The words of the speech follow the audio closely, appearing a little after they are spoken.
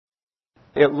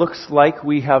It looks like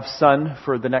we have sun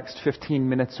for the next 15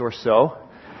 minutes or so.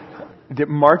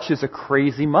 March is a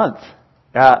crazy month.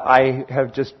 I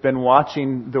have just been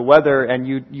watching the weather, and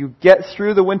you get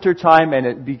through the winter time and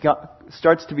it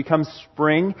starts to become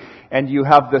spring, and you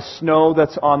have the snow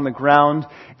that's on the ground,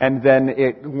 and then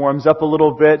it warms up a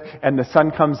little bit and the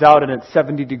sun comes out and it's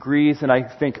 70 degrees, and I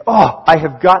think, I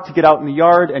have got to get out in the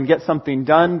yard and get something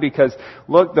done because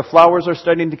look, the flowers are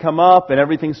starting to come up and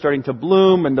everything's starting to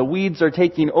bloom and the weeds are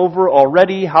taking over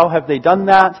already. How have they done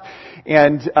that?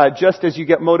 And just as you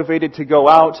get motivated to go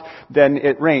out, then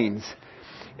it rains.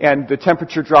 And the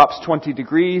temperature drops 20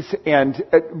 degrees, and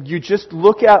you just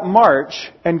look at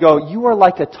March and go, you are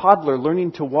like a toddler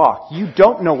learning to walk. You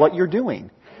don't know what you're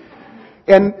doing.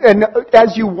 And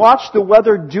as you watch the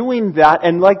weather doing that,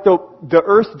 and like the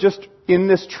earth just in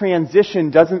this transition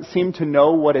doesn't seem to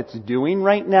know what it's doing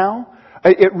right now,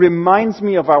 it reminds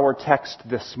me of our text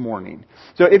this morning.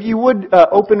 So if you would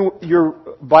open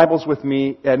your Bibles with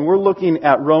me, and we're looking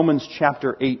at Romans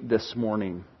chapter 8 this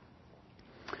morning.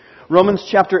 Romans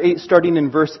chapter 8, starting in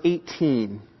verse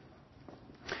 18.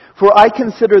 For I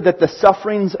consider that the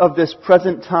sufferings of this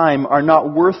present time are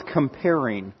not worth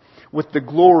comparing with the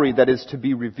glory that is to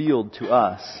be revealed to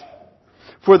us.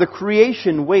 For the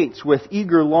creation waits with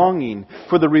eager longing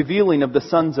for the revealing of the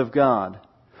sons of God.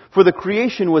 For the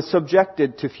creation was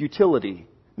subjected to futility,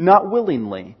 not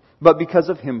willingly, but because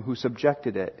of him who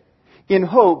subjected it, in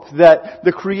hope that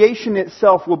the creation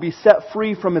itself will be set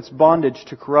free from its bondage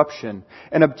to corruption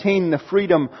and obtain the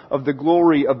freedom of the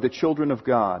glory of the children of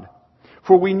God.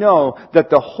 For we know that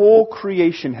the whole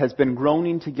creation has been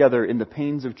groaning together in the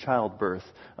pains of childbirth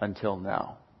until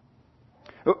now.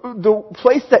 The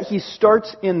place that he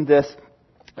starts in this,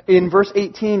 in verse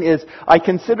 18, is, I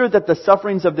consider that the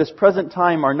sufferings of this present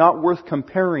time are not worth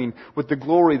comparing with the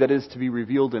glory that is to be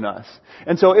revealed in us.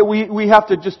 And so we have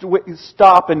to just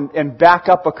stop and back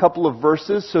up a couple of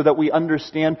verses so that we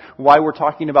understand why we're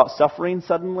talking about suffering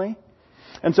suddenly.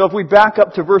 And so if we back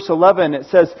up to verse 11, it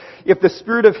says, if the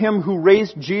Spirit of Him who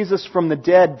raised Jesus from the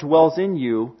dead dwells in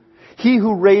you, He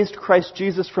who raised Christ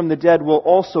Jesus from the dead will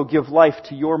also give life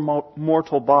to your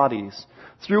mortal bodies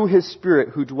through His Spirit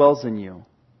who dwells in you.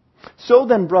 So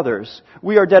then, brothers,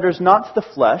 we are debtors not to the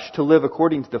flesh, to live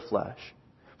according to the flesh.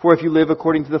 For if you live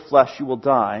according to the flesh, you will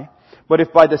die. But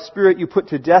if by the Spirit you put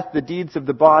to death the deeds of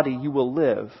the body, you will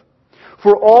live.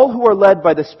 For all who are led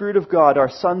by the Spirit of God are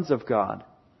sons of God.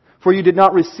 For you did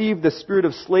not receive the spirit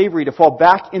of slavery to fall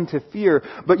back into fear,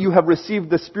 but you have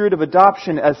received the Spirit of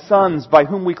adoption as sons, by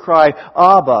whom we cry,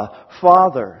 Abba,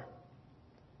 Father.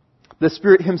 The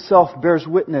Spirit Himself bears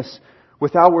witness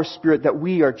with our spirit that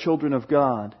we are children of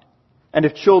God. And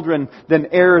if children, then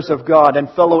heirs of God and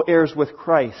fellow heirs with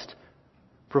Christ,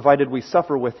 provided we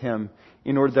suffer with Him,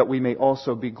 in order that we may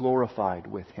also be glorified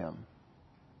with Him.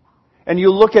 And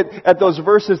you look at those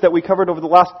verses that we covered over the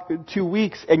last 2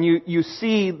 weeks, and you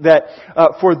see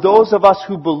that for those of us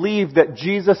who believe that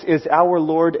Jesus is our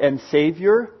Lord and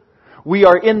Savior, we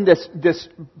are in this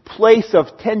place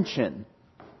of tension.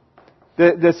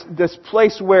 This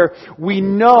place where we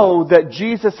know that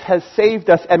Jesus has saved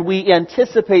us, and we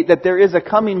anticipate that there is a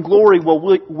coming glory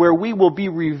where we will be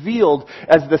revealed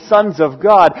as the sons of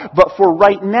God. But for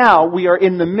right now, we are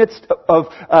in the midst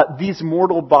of these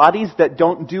mortal bodies that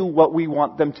don't do what we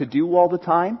want them to do all the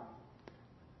time.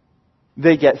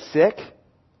 They get sick.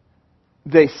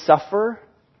 They suffer.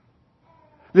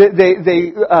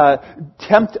 They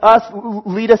tempt us,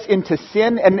 lead us into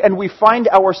sin, and we find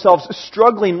ourselves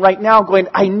struggling right now going,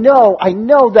 I know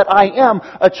that I am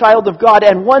a child of God,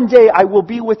 and one day I will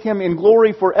be with Him in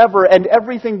glory forever, and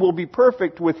everything will be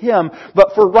perfect with Him,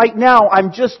 but for right now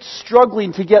I'm just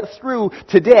struggling to get through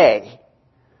today.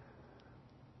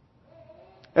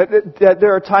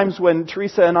 There are times when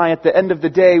Teresa and I at the end of the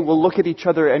day will look at each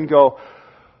other and go,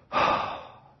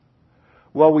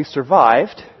 well, we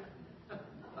survived.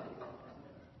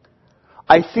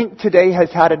 I think today has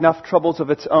had enough troubles of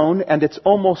its own, and it's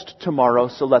almost tomorrow,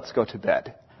 so let's go to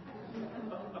bed.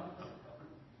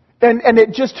 And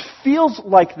it just feels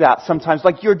like that sometimes,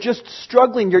 like you're just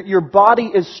struggling, your body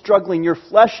is struggling, your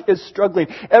flesh is struggling,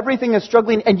 everything is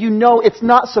struggling, and you know it's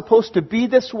not supposed to be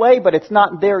this way, but it's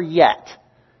not there yet.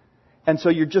 And so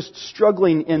you're just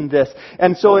struggling in this.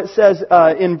 And so it says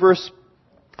in verse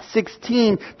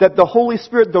 16 that the Holy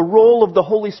Spirit, the role of the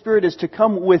Holy Spirit is to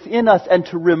come within us and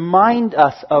to remind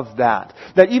us of that.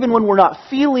 That even when we're not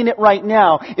feeling it right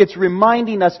now, it's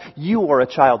reminding us, you are a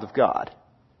child of God.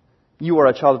 You are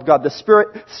a child of God.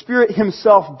 The Spirit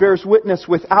Himself bears witness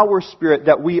with our spirit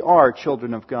that we are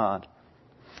children of God.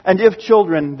 And if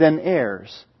children, then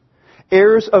heirs.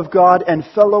 Heirs of God and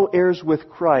fellow heirs with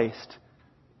Christ,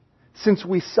 since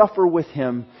we suffer with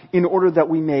Him, in order that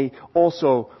we may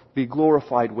also be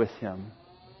glorified with Him.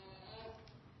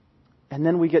 And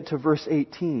then we get to verse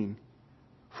 18.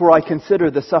 For I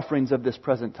consider the sufferings of this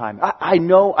present time. I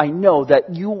know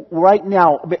that you right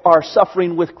now are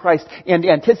suffering with Christ and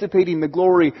anticipating the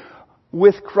glory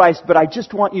with Christ, but I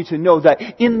just want you to know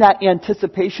that in that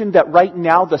anticipation, that right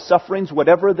now the sufferings,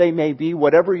 whatever they may be,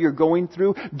 whatever you're going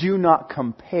through, do not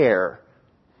compare.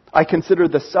 I consider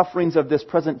the sufferings of this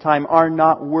present time are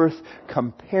not worth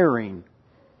comparing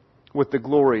with the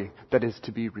glory that is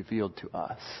to be revealed to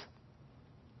us.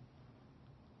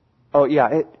 Oh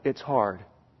yeah, it's hard.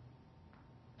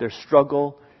 There's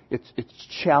struggle. It's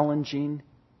challenging.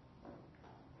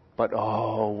 But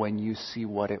when you see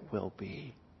what it will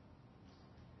be,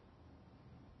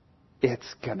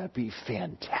 it's gonna be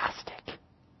fantastic.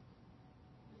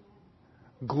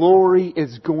 Glory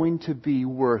is going to be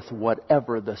worth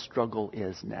whatever the struggle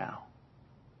is now.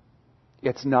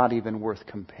 It's not even worth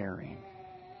comparing.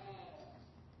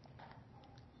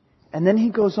 And then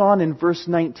he goes on in verse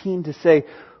 19 to say,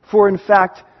 for in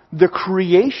fact, the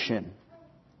creation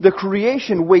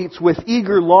waits with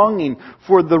eager longing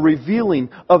for the revealing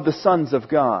of the sons of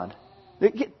God.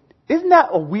 Isn't that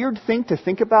a weird thing to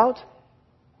think about?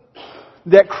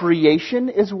 That creation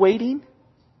is waiting?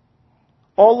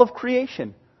 All of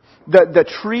creation. The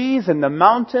trees and the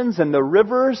mountains and the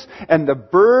rivers and the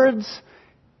birds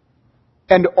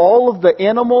and all of the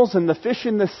animals and the fish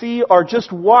in the sea are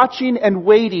just watching and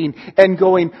waiting and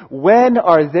going, when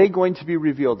are they going to be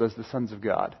revealed as the sons of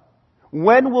God?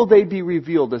 When will they be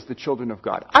revealed as the children of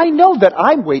God? I know that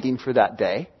I'm waiting for that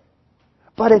day.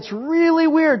 But it's really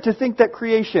weird to think that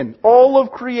creation, all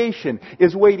of creation,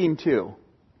 is waiting too.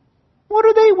 What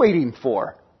are they waiting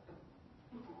for?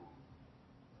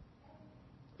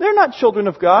 They're not children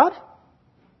of God.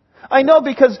 I know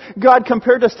because God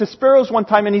compared us to sparrows one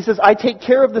time and He says, I take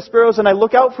care of the sparrows and I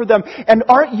look out for them. And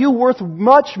aren't you worth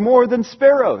much more than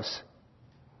sparrows?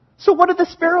 So what do the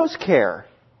sparrows care?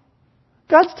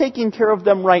 God's taking care of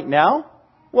them right now.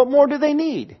 What more do they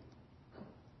need?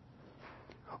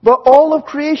 But all of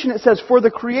creation, it says, for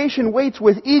the creation waits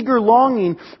with eager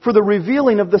longing for the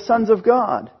revealing of the sons of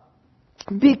God.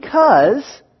 Because,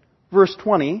 verse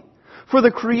 20, for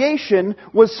the creation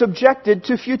was subjected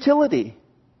to futility.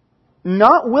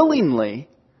 Not willingly,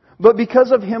 but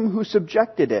because of Him who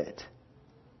subjected it.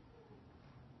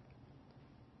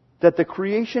 That the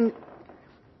creation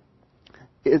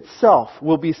itself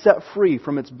will be set free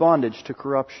from its bondage to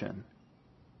corruption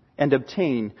and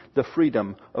obtain the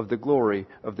freedom of the glory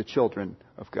of the children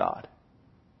of God.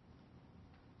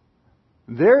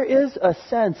 There is a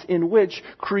sense in which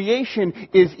creation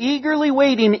is eagerly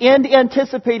waiting and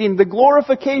anticipating the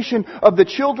glorification of the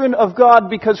children of God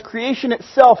because creation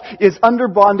itself is under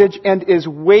bondage and is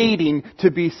waiting to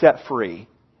be set free.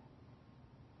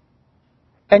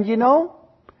 And you know,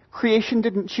 creation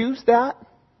didn't choose that.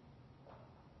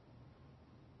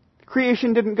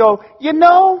 Creation didn't go, you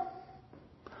know,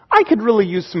 I could really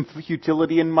use some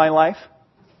futility in my life.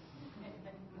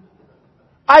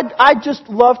 I'd just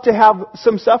love to have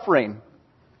some suffering.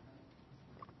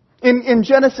 In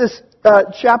Genesis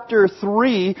chapter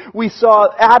 3, we saw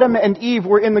Adam and Eve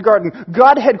were in the garden.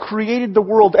 God had created the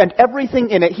world and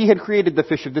everything in it. He had created the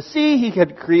fish of the sea. He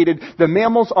had created the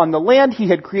mammals on the land. He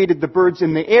had created the birds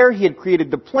in the air. He had created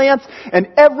the plants and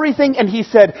everything. And He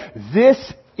said,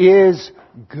 this is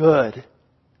good.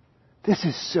 This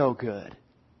is so good.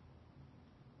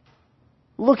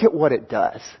 Look at what it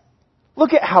does.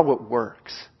 Look at how it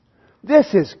works.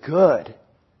 This is good.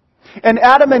 And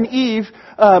Adam and Eve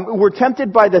were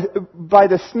tempted by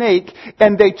the snake,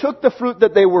 and they took the fruit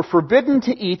that they were forbidden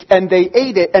to eat, and they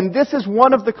ate it. And this is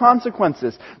one of the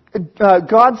consequences.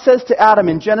 God says to Adam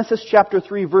in Genesis chapter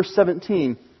 3, verse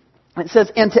 17, it says,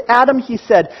 and to Adam He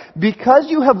said, because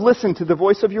you have listened to the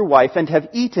voice of your wife and have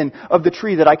eaten of the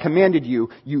tree that I commanded you,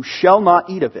 you shall not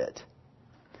eat of it.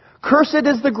 Cursed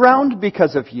is the ground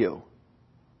because of you.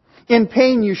 In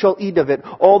pain you shall eat of it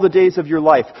all the days of your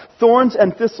life. Thorns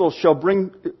and thistles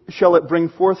shall it bring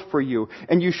forth for you,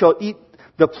 and you shall eat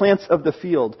the plants of the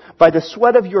field. By the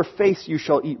sweat of your face you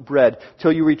shall eat bread,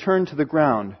 till you return to the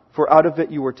ground, for out of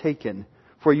it you were taken.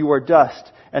 For you are dust,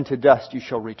 and to dust you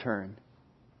shall return.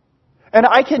 And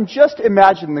I can just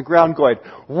imagine the ground going,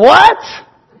 what?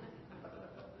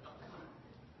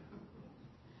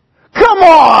 Come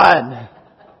on!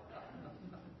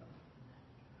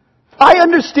 I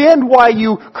understand why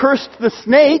you cursed the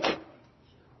snake.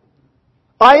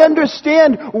 I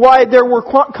understand why there were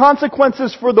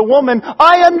consequences for the woman.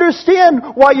 I understand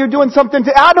why you're doing something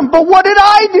to Adam, but what did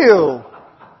I do?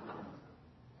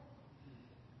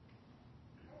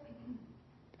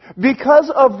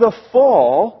 Because of the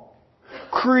fall,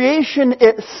 creation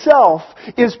itself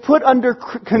is put under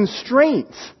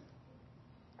constraints.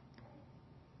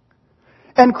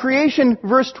 And creation,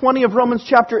 verse 20 of Romans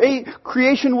chapter 8,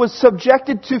 creation was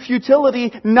subjected to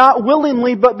futility, not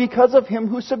willingly, but because of Him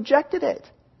who subjected it.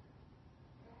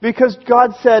 Because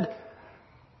God said,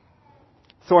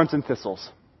 thorns and thistles.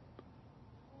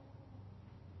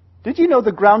 Did you know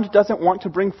the ground doesn't want to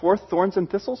bring forth thorns and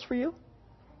thistles for you?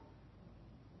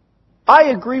 I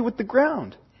agree with the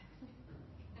ground.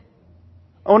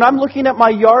 When I'm looking at my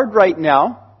yard right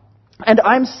now, and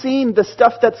I'm seeing the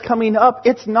stuff that's coming up,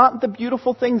 it's not the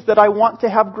beautiful things that I want to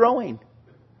have growing.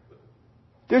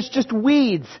 There's just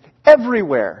weeds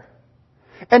everywhere.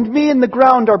 And me and the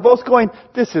ground are both going,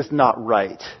 this is not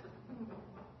right.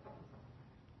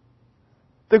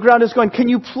 The ground is going, can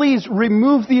you please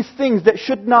remove these things that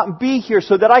should not be here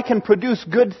so that I can produce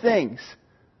good things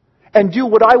and do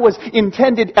what I was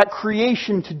intended at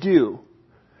creation to do?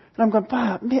 And I'm going,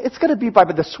 it's going to be by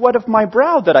the sweat of my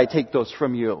brow that I take those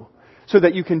from you so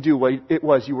that you can do what it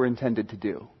was you were intended to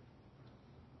do.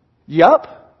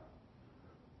 Yup.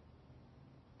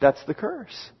 That's the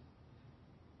curse.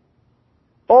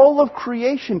 All of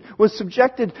creation was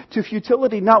subjected to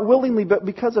futility, not willingly, but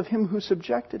because of Him who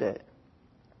subjected it.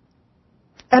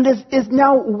 And is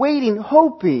now waiting,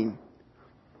 hoping,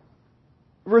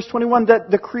 verse 21,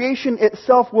 that the creation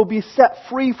itself will be set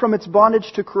free from its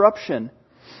bondage to corruption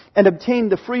and obtain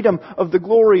the freedom of the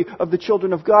glory of the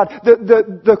children of God.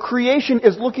 The creation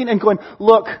is looking and going,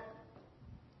 look,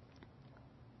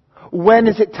 when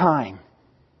is it time?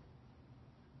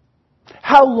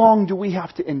 How long do we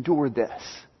have to endure this?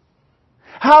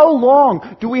 How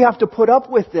long do we have to put up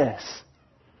with this?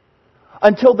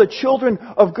 Until the children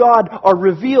of God are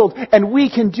revealed and we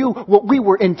can do what we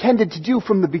were intended to do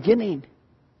from the beginning.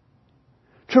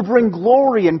 To bring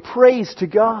glory and praise to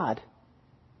God.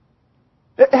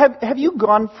 Have you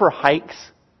gone for hikes?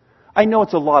 I know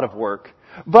it's a lot of work.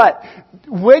 But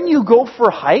when you go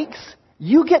for hikes,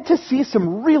 you get to see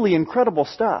some really incredible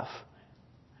stuff.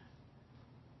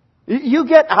 You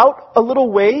get out a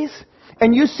little ways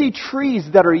and you see trees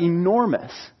that are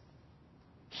enormous.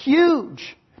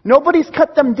 Huge. Nobody's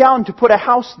cut them down to put a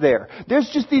house there. There's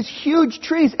just these huge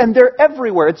trees and they're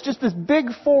everywhere. It's just this big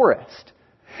forest.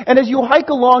 And as you hike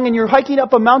along and you're hiking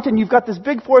up a mountain, you've got this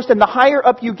big forest, and the higher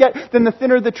up you get, then the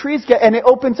thinner the trees get, and it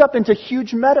opens up into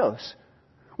huge meadows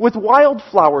with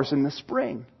wildflowers in the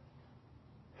spring.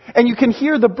 And you can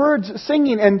hear the birds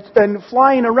singing and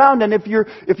flying around, and if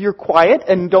you're quiet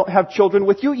and don't have children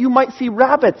with you, you might see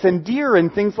rabbits and deer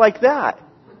and things like that.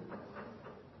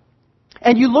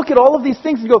 And you look at all of these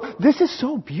things and go, this is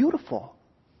so beautiful.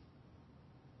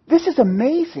 This is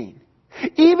amazing.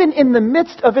 Even in the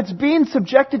midst of its being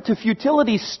subjected to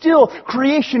futility, still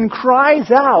creation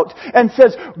cries out and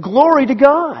says, glory to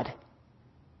God.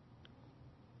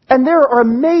 And there are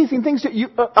amazing things.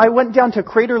 I went down to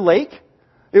Crater Lake.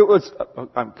 It was,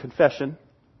 confession,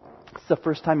 it's the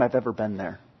first time I've ever been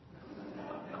there.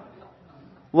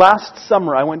 Last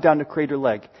summer I went down to Crater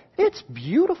Lake. It's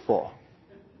beautiful.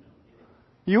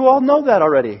 You all know that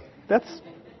already.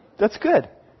 That's good.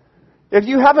 If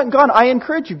you haven't gone, I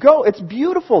encourage you, go. It's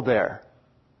beautiful there.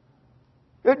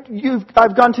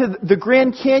 I've gone to the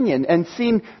Grand Canyon and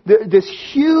seen this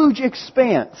huge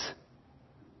expanse.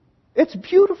 It's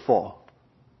beautiful.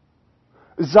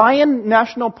 Zion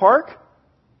National Park,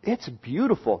 it's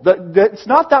beautiful. It's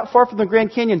not that far from the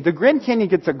Grand Canyon. The Grand Canyon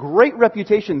gets a great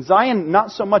reputation. Zion,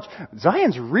 not so much.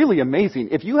 Zion's really amazing.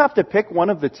 If you have to pick one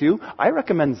of the two, I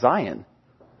recommend Zion.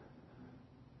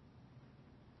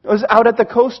 I was out at the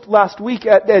coast last week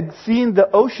at seeing the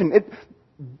ocean.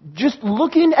 Just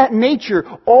looking at nature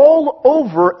all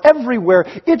over, everywhere.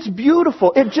 It's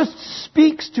beautiful. It just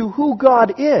speaks to who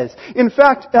God is. In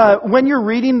fact, when you're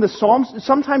reading the Psalms,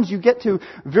 sometimes you get to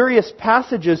various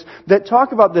passages that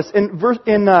talk about this.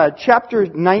 In chapter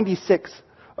 96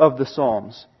 of the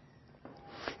Psalms,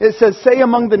 it says, "Say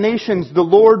among the nations, the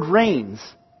Lord reigns.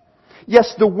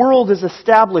 Yes, the world is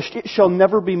established. It shall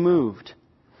never be moved.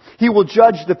 He will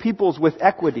judge the peoples with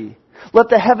equity. Let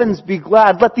the heavens be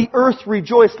glad. Let the earth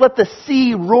rejoice. Let the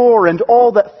sea roar and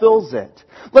all that fills it.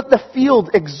 Let the field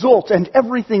exult and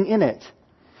everything in it.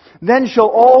 Then shall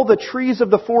all the trees of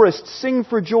the forest sing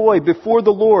for joy before the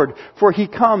Lord, for He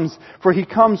comes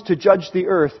to judge the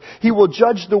earth. He will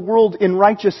judge the world in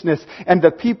righteousness and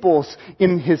the peoples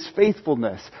in His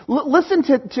faithfulness." Listen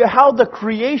to how the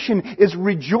creation is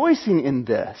rejoicing in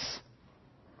this.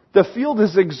 The field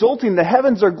is exulting. The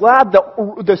heavens are glad.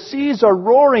 The seas are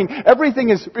roaring. Everything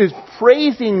is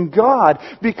praising God.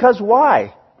 Because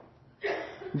why?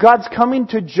 God's coming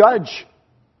to judge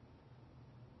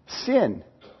sin.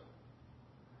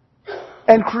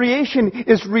 And creation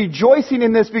is rejoicing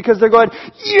in this because they're going,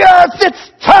 yes,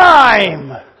 it's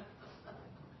time!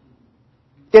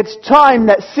 It's time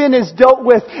that sin is dealt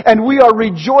with, and we are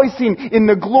rejoicing in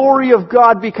the glory of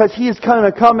God because He is going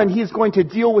to come and He's going to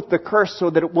deal with the curse so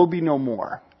that it will be no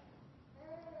more.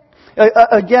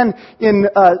 Again, in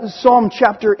Psalm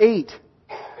chapter 8,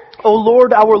 O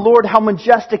Lord, our Lord, how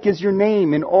majestic is your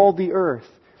name in all the earth.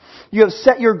 You have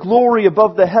set your glory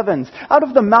above the heavens. Out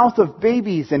of the mouth of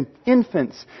babies and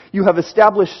infants, you have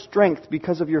established strength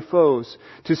because of your foes,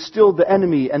 to still the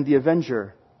enemy and the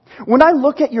avenger. When I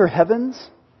look at your heavens,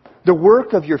 the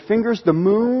work of your fingers, the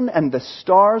moon and the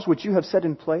stars which you have set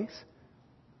in place,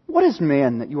 what is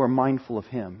man that you are mindful of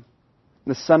him?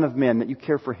 The Son of Man that you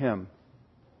care for him?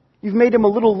 You've made him a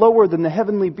little lower than the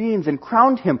heavenly beings and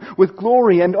crowned him with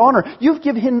glory and honor. You've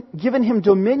given him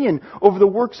dominion over the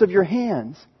works of your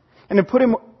hands, and have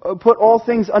put all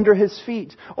things under his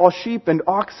feet, all sheep and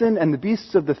oxen and the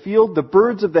beasts of the field, the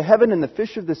birds of the heaven and the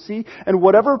fish of the sea, and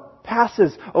whatever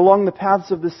passes along the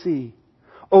paths of the sea.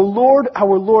 O Lord,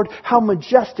 our Lord, how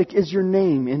majestic is your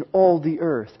name in all the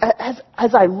earth.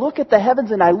 As I look at the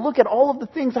heavens and I look at all of the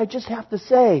things, I just have to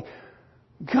say,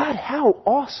 God, how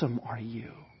awesome are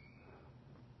you?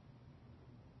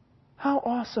 How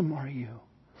awesome are you?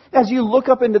 As you look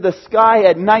up into the sky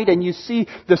at night and you see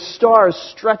the stars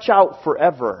stretch out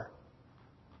forever.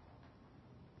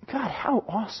 God, how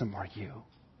awesome are you?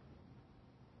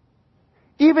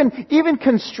 Even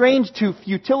constrained to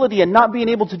futility and not being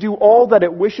able to do all that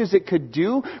it wishes it could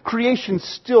do, creation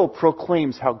still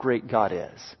proclaims how great God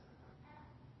is.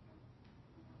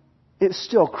 It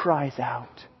still cries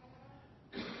out.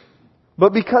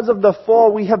 But because of the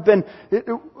fall, we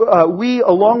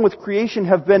along with creation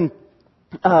have been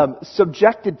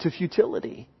subjected to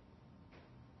futility.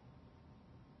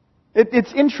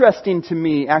 It's interesting to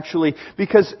me, actually,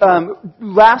 because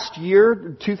last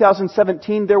year,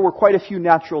 2017, there were quite a few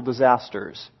natural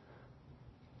disasters.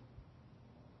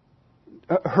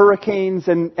 Hurricanes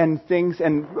and things,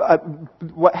 and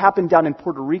what happened down in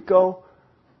Puerto Rico.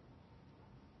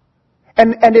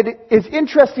 And it is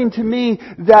interesting to me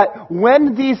that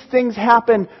when these things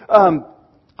happen,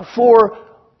 for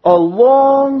a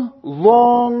long,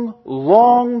 long,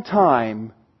 long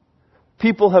time,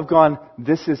 people have gone,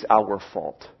 this is our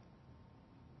fault.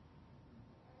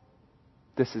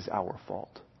 This is our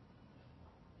fault.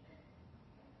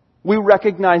 We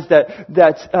recognize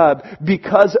that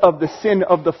because of the sin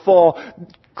of the fall,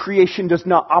 creation does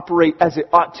not operate as it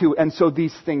ought to, and so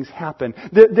these things happen.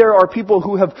 There are people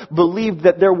who have believed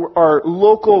that there are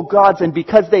local gods, and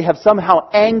because they have somehow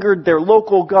angered their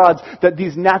local gods, that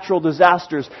these natural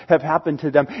disasters have happened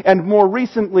to them. And more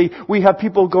recently, we have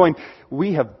people going,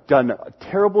 we have done a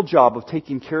terrible job of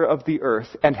taking care of the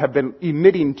earth and have been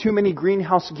emitting too many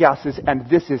greenhouse gases, and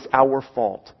this is our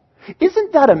fault.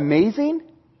 Isn't that amazing?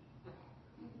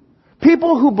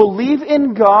 People who believe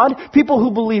in God, people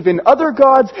who believe in other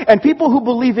gods, and people who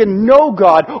believe in no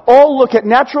God all look at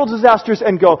natural disasters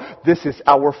and go, this is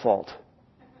our fault.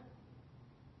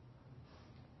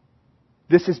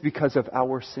 This is because of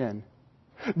our sin.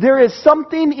 There is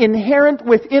something inherent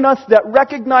within us that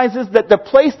recognizes that the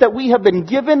place that we have been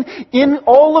given in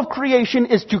all of creation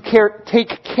is to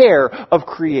take care of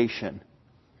creation.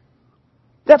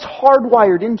 That's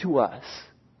hardwired into us.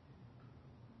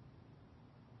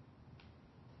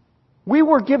 We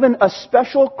were given a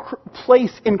special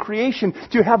place in creation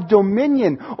to have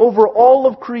dominion over all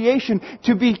of creation,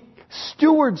 to be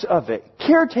stewards of it,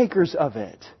 caretakers of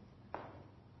it.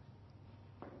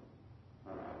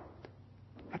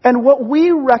 And what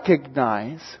we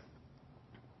recognize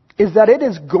is that it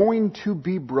is going to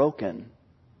be broken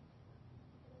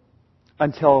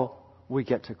until we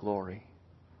get to glory.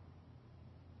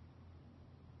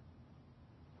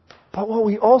 But what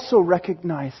we also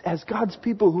recognize as God's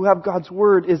people who have God's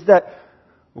Word is that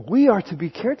we are to be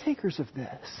caretakers of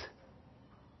this.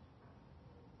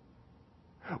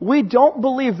 We don't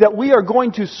believe that we are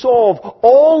going to solve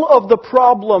all of the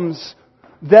problems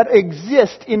that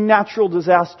exist in natural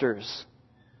disasters,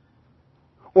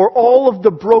 or all of the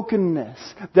brokenness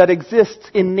that exists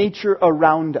in nature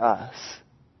around us.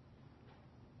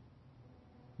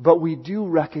 But we do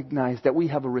recognize that we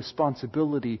have a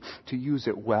responsibility to use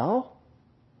it well,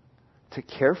 to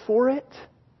care for it,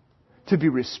 to be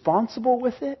responsible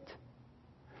with it,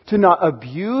 to not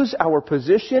abuse our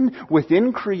position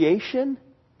within creation.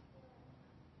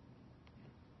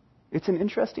 It's an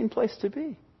interesting place to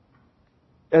be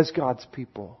as God's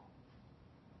people.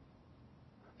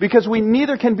 Because we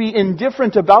neither can be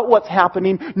indifferent about what's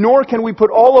happening, nor can we put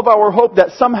all of our hope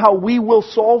that somehow we will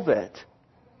solve it.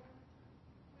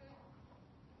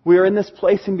 We are in this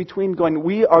place in between going,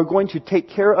 we are going to take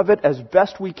care of it as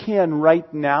best we can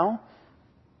right now.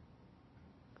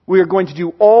 We are going to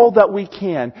do all that we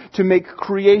can to make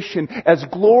creation as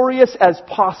glorious as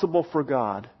possible for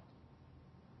God.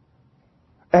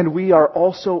 And we are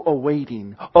also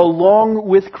awaiting, along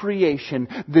with creation,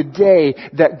 the day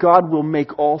that God will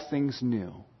make all things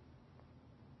new.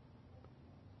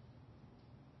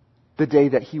 The day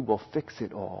that He will fix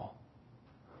it all.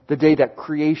 The day that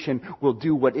creation will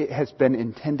do what it has been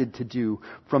intended to do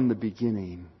from the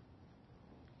beginning.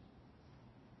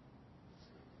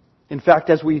 In fact,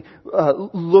 as we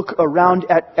look around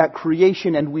at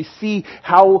creation and we see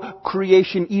how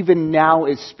creation even now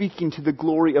is speaking to the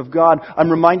glory of God, I'm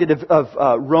reminded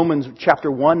of Romans chapter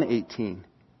 1:18.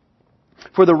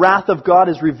 For the wrath of God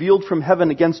is revealed from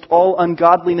heaven against all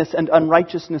ungodliness and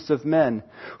unrighteousness of men,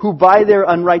 who by their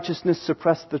unrighteousness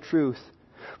suppress the truth.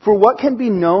 For what can be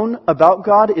known about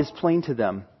God is plain to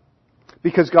them,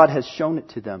 because God has shown it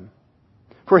to them.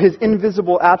 For His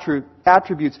invisible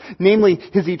attributes, namely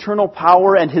His eternal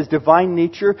power and His divine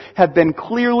nature, have been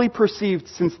clearly perceived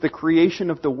since the creation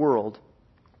of the world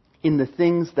in the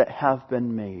things that have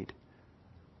been made.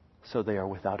 So they are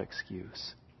without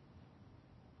excuse.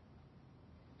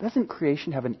 Doesn't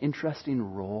creation have an interesting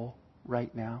role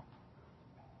right now?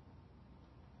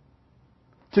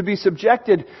 To be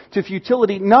subjected to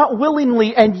futility, not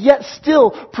willingly and yet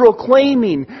still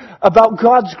proclaiming about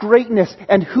God's greatness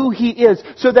and who He is,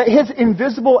 so that His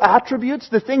invisible attributes,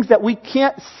 the things that we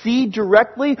can't see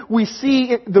directly, we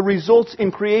see the results in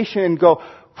creation and go,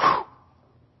 whew,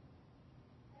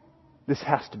 this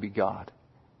has to be God.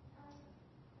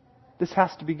 This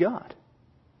has to be God.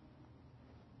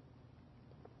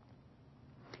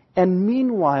 And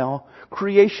meanwhile,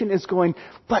 creation is going,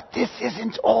 but this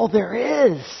isn't all there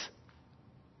is.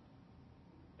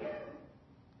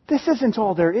 This isn't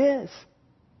all there is.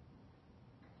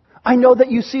 I know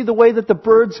that you see the way that the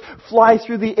birds fly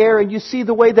through the air and you see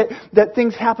the way that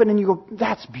things happen and you go,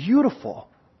 that's beautiful.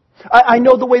 I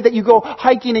know the way that you go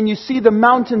hiking and you see the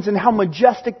mountains and how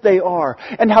majestic they are,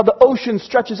 and how the ocean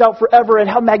stretches out forever, and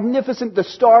how magnificent the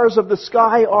stars of the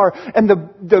sky are, and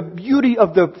the beauty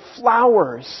of the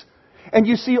flowers. And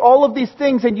you see all of these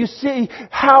things and you see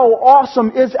how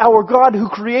awesome is our God who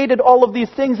created all of these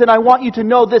things. And I want you to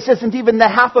know this isn't even the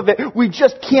half of it. We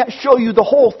just can't show you the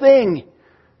whole thing.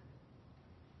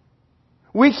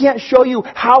 We can't show you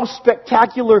how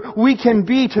spectacular we can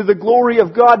be to the glory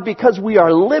of God because we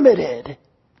are limited.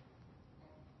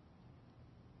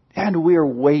 And we're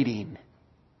waiting.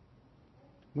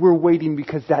 We're waiting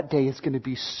because that day is going to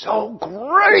be so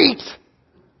great.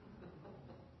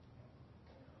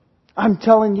 I'm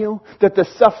telling you that the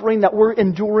suffering that we're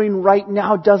enduring right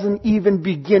now doesn't even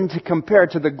begin to compare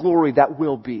to the glory that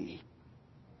will be.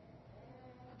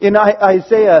 In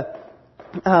Isaiah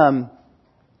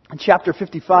chapter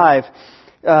 55,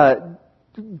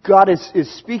 God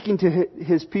is speaking to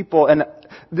His people, and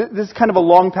this is kind of a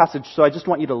long passage, so I just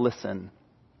want you to listen.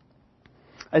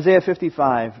 Isaiah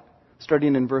 55,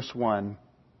 starting in verse 1.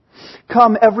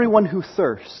 Come, everyone who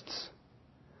thirsts,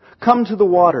 come to the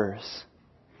waters.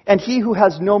 And he who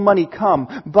has no money,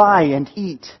 come, buy and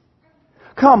eat.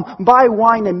 Come, buy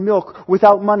wine and milk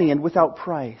without money and without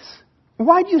price.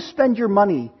 Why do you spend your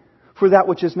money for that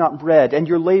which is not bread, and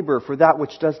your labor for that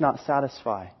which does not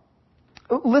satisfy?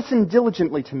 Listen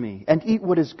diligently to me, and eat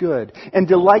what is good, and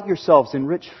delight yourselves in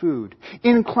rich food.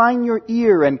 Incline your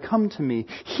ear and come to me.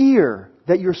 Hear,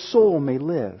 that your soul may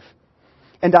live.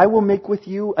 And I will make with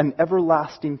you an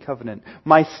everlasting covenant,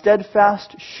 my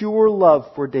steadfast, sure love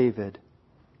for David.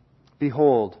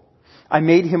 Behold, I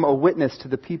made him a witness to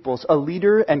the peoples, a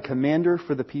leader and commander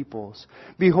for the peoples.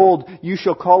 Behold, you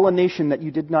shall call a nation that you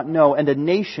did not know, and a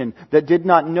nation that did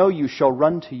not know you shall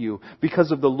run to you,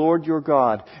 because of the Lord your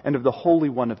God and of the Holy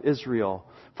One of Israel,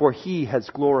 for He has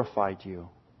glorified you.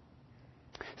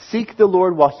 Seek the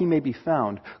Lord while He may be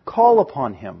found. Call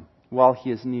upon Him while He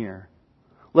is near.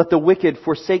 Let the wicked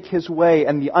forsake his way,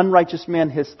 and the unrighteous man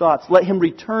his thoughts. Let him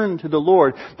return to the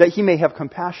Lord, that He may have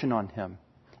compassion on him.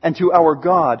 And to our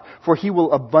God, for He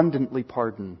will abundantly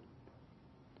pardon.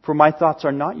 For my thoughts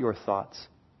are not your thoughts,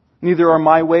 neither are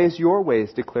my ways your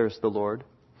ways, declares the Lord.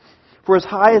 For as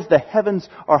high as the heavens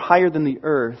are higher than the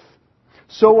earth,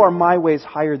 so are my ways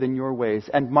higher than your ways,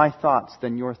 and my thoughts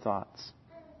than your thoughts.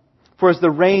 For as the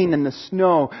rain and the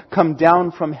snow come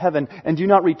down from heaven, and do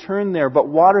not return there, but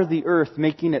water the earth,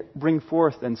 making it bring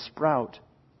forth and sprout,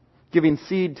 giving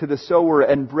seed to the sower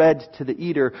and bread to the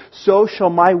eater, so shall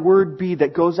my word be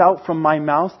that goes out from my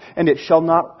mouth, and it shall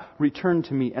not return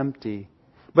to me empty,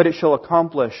 but it shall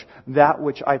accomplish that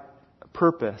which I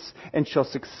purpose and shall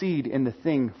succeed in the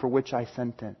thing for which I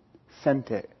sent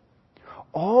it.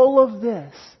 All of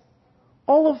this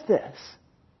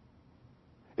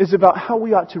is about how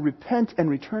we ought to repent and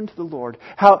return to the Lord.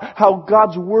 How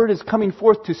God's Word is coming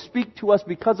forth to speak to us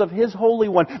because of His Holy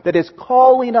One that is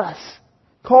calling us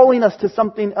to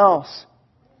something else.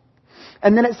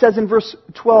 And then it says in verse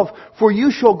 12, for you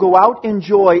shall go out in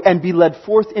joy and be led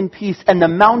forth in peace, and the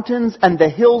mountains and the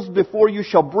hills before you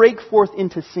shall break forth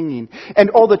into singing,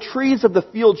 and all the trees of the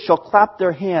field shall clap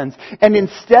their hands, and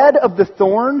instead of the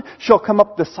thorn shall come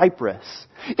up the cypress,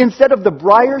 instead of the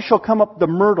briar shall come up the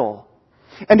myrtle,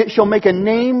 and it shall make a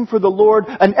name for the Lord,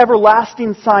 an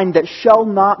everlasting sign that shall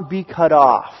not be cut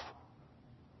off.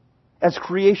 As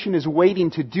creation is waiting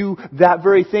to do that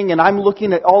very thing, and I'm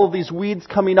looking at all of these weeds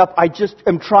coming up, I just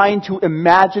am trying to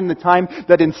imagine the time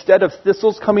that instead of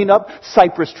thistles coming up,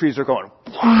 cypress trees are going,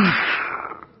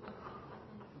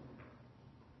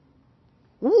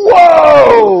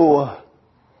 whoa!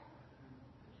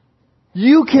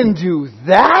 You can do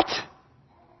that?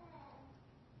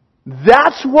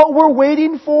 That's what we're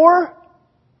waiting for?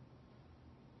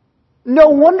 No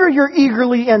wonder you're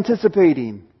eagerly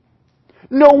anticipating.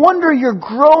 No wonder you're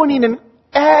groaning in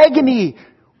agony,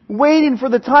 waiting for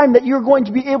the time that you're going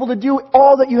to be able to do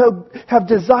all that you have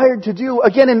desired to do.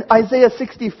 Again, in Isaiah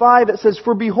 65, it says,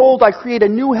 for behold, I create a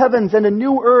new heavens and a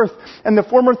new earth, and the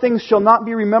former things shall not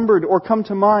be remembered or come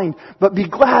to mind. But be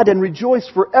glad and rejoice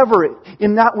forever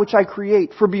in that which I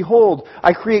create. For behold,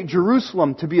 I create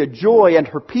Jerusalem to be a joy and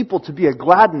her people to be a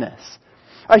gladness.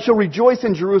 I shall rejoice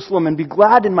in Jerusalem and be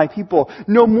glad in my people.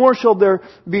 No more shall there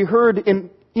be heard in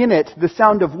it the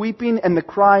sound of weeping and the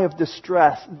cry of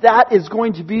distress. That is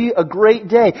going to be a great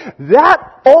day.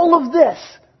 All of this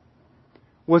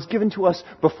was given to us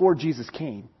before Jesus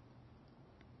came.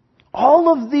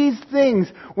 All of these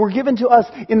things were given to us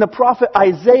in the prophet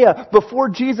Isaiah before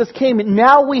Jesus came.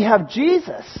 Now we have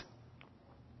Jesus.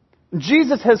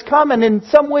 Jesus has come and in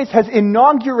some ways has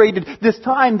inaugurated this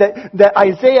time that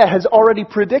Isaiah has already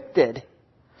predicted.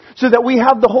 So that we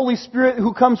have the Holy Spirit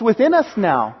who comes within us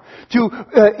now to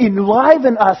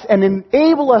enliven us and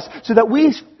enable us so that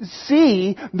we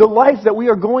see the life that we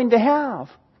are going to have.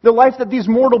 The life that these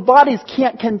mortal bodies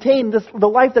can't contain. The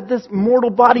life that this mortal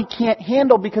body can't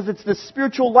handle, because it's the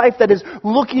spiritual life that is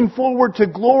looking forward to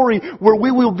glory, where we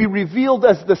will be revealed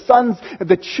as the sons,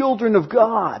 the children of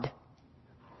God.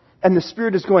 And the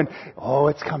Spirit is going, oh,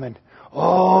 it's coming.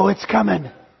 Oh, it's coming.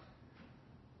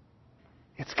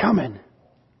 It's coming.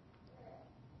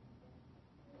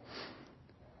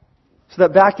 So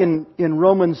that back in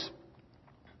Romans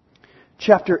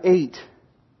chapter 8,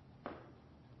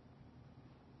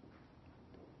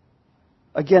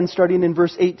 again starting in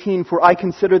verse 18, for I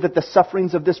consider that the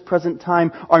sufferings of this present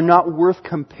time are not worth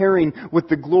comparing with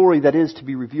the glory that is to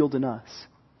be revealed in us.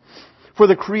 For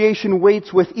the creation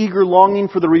waits with eager longing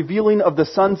for the revealing of the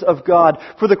sons of God.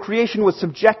 For the creation was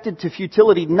subjected to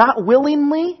futility, not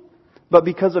willingly, but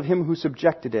because of Him who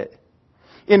subjected it,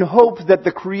 in hope that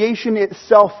the creation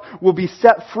itself will be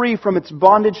set free from its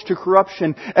bondage to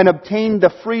corruption and obtain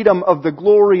the freedom of the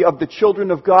glory of the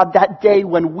children of God, that day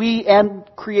when we and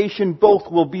creation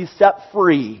both will be set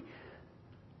free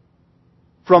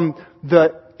from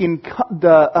the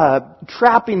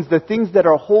trappings, the things that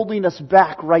are holding us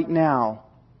back right now.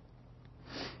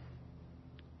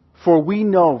 For we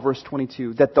know, verse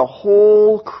 22, that the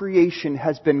whole creation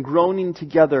has been groaning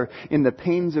together in the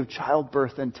pains of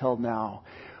childbirth until now.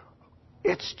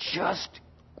 It's just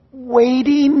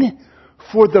waiting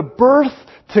for the birth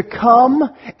to come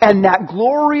and that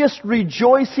glorious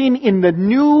rejoicing in the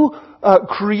new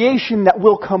creation that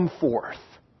will come forth.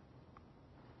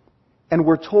 And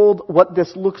we're told what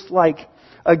this looks like.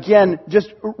 Again,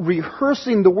 just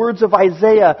rehearsing the words of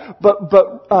Isaiah,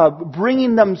 but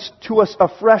bringing them to us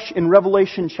afresh in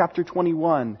Revelation chapter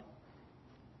 21.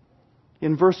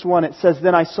 In verse 1 it says,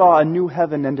 then I saw a new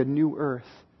heaven and a new earth.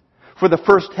 For the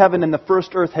first heaven and the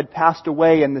first earth had passed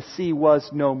away, and the sea was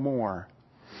no more.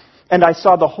 And I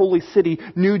saw the holy city,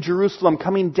 New Jerusalem,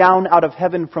 coming down out of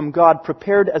heaven from God,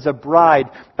 prepared as a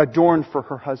bride adorned for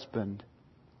her husband.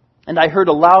 And I heard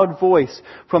a loud voice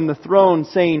from the throne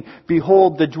saying,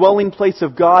 behold, the dwelling place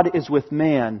of God is with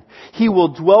man. He will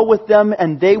dwell with them,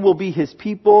 and they will be His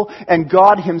people, and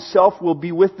God Himself will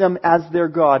be with them as their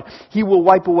God. He will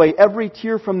wipe away every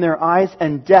tear from their eyes,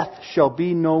 and death shall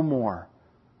be no more.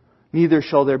 Neither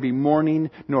shall there be mourning,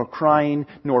 nor crying,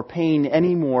 nor pain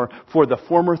any more, for the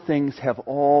former things have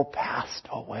all passed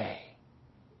away.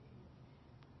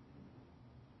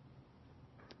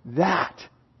 That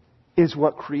is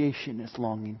what creation is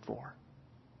longing for.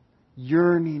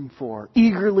 yearning for,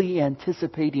 eagerly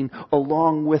anticipating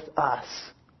along with us,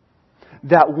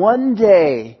 that one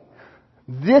day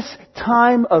this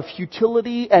time of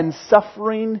futility and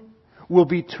suffering will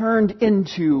be turned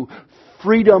into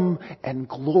freedom and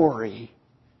glory.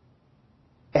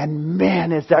 And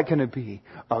man, is that going to be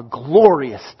a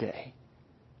glorious day.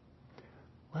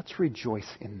 Let's rejoice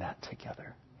in that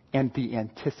together. And the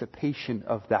anticipation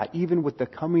of that, even with the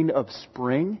coming of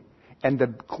spring and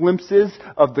the glimpses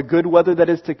of the good weather that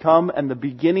is to come and the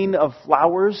beginning of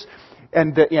flowers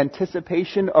and the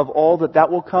anticipation of all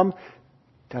that will come,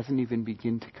 doesn't even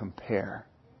begin to compare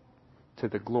to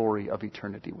the glory of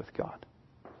eternity with God.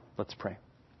 Let's pray.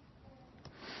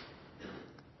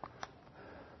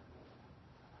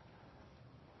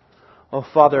 Oh,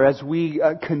 Father, as we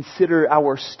consider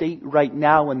our state right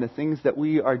now and the things that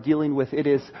we are dealing with, it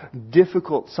is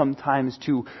difficult sometimes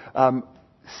to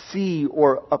see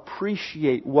or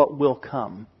appreciate what will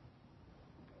come.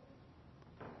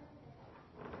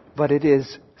 But it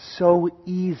is so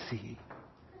easy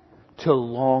to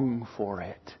long for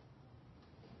it.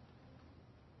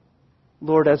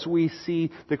 Lord, as we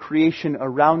see the creation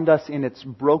around us in its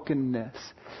brokenness,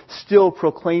 still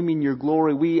proclaiming your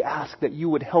glory, we ask that you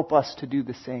would help us to do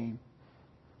the same.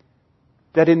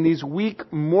 That in these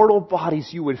weak, mortal bodies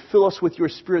you would fill us with your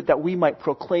Spirit that we might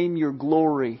proclaim your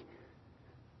glory,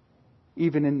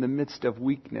 even in the midst of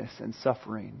weakness and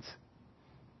sufferings.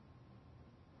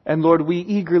 And Lord, we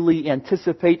eagerly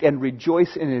anticipate and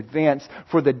rejoice in advance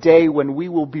for the day when we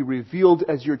will be revealed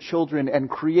as your children and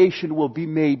creation will be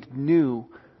made new,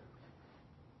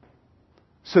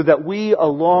 so that we,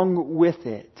 along with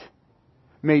it,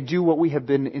 may do what we have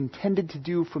been intended to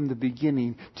do from the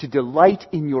beginning, to delight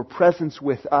in your presence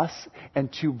with us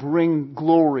and to bring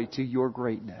glory to your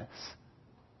greatness.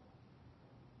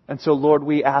 And so, Lord,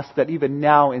 we ask that even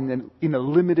now, in a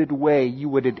limited way, you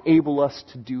would enable us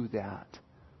to do that.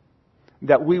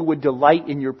 That we would delight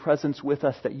in your presence with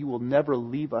us, that you will never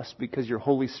leave us because your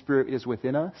Holy Spirit is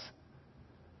within us.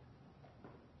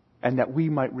 And that we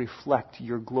might reflect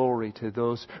your glory to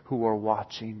those who are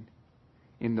watching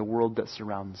in the world that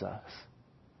surrounds us.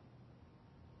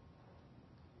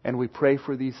 And we pray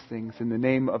for these things in the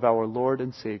name of our Lord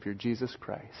and Savior, Jesus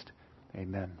Christ.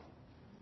 Amen.